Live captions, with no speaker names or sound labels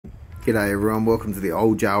G'day everyone, welcome to the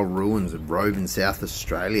old jail ruins of Robe in South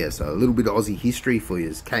Australia. So a little bit of Aussie history for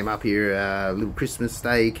you. Came up here a little Christmas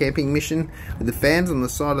Day camping mission with the fans on the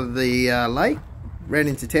side of the lake. Ran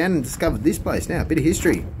into town and discovered this place. Now, a bit of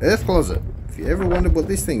history. Earth closet. If you ever wondered what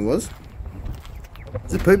this thing was,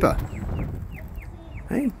 it's a pooper.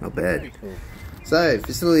 Hey, not bad. So,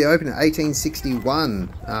 facility opened in 1861.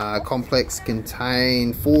 Complex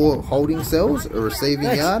contained 4 holding cells, a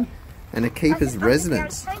receiving yard, and a keeper's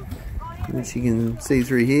residence, which you can see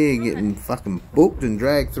through here, getting fucking booked and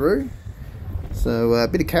dragged through. So a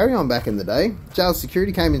bit of carry on back in the day. Jail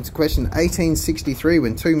security came into question in 1863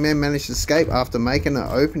 when 2 men managed to escape after making an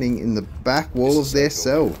opening in the back wall of their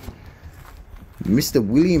cell. Mr.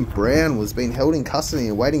 William Brown was being held in custody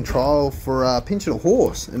and awaiting trial for pinching a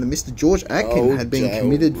horse, and a Mr. George Atkin had been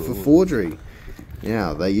committed for forgery.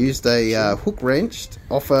 Now, they used a hook wrench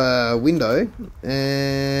off a window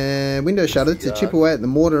and window shutter to chip away at the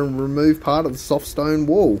mortar and remove part of the soft stone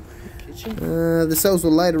wall. The cells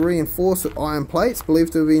were later reinforced with iron plates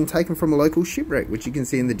believed to have been taken from a local shipwreck, which you can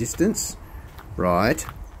see in the distance. Right.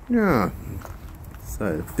 Yeah.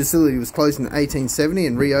 So, the facility was closed in 1870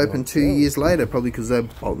 and reopened 2 years later, probably because they're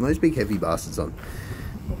bolting those big heavy bastards on.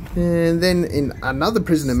 And then another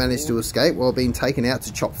prisoner managed to escape while being taken out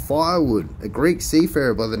to chop firewood. A Greek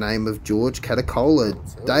seafarer by the name of George Catacola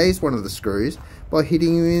dazed one of the screws by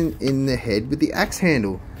hitting him in the head with the axe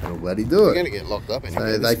handle. That'll bloody do it. You're going to get locked up in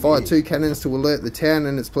So they fired 2 cannons to alert the town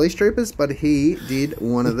and its police troopers, but he did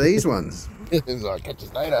one of these ones. He's like, catch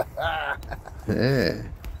us later. Yeah.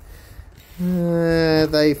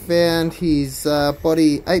 They found his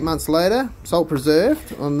body 8 months later, salt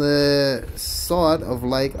preserved, on the side of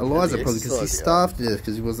Lake Eliza, probably because he starved to death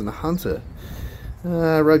because he wasn't a hunter.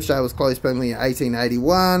 Robe Jail was closed permanently in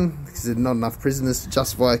 1881 because there were not enough prisoners to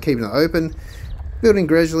justify keeping it open. Building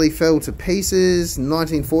gradually fell to pieces.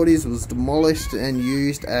 1940s was demolished and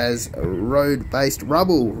used as road-based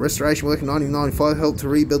rubble. Restoration work in 1995 helped to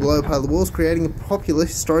rebuild the lower part of the walls, creating a popular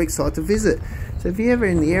historic site to visit. So if you're ever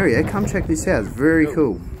in the area, come check this out. It's very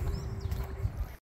cool.